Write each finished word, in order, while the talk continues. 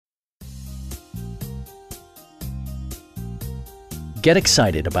Get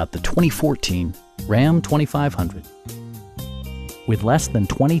excited about the 2014 Ram 2500. With less than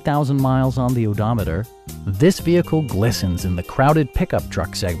 20,000 miles on the odometer, this vehicle glistens in the crowded pickup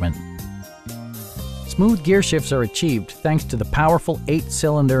truck segment. Smooth gear shifts are achieved thanks to the powerful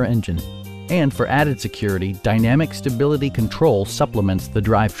 8-cylinder engine. And for added security, dynamic stability control supplements the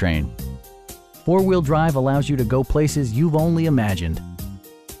drivetrain. Four-wheel drive allows you to go places you've only imagined.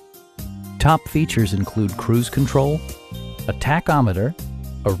 Top features include cruise control, a tachometer,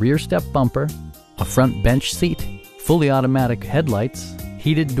 a rear step bumper, a front bench seat, fully automatic headlights,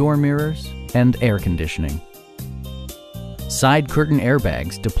 heated door mirrors, and air conditioning. Side curtain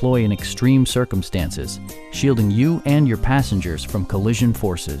airbags deploy in extreme circumstances, shielding you and your passengers from collision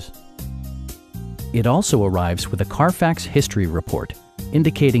forces. It also arrives with a Carfax history report,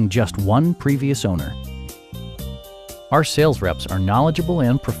 indicating just one previous owner. Our sales reps are knowledgeable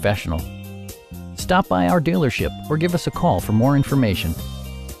and professional. Stop by our dealership or give us a call for more information.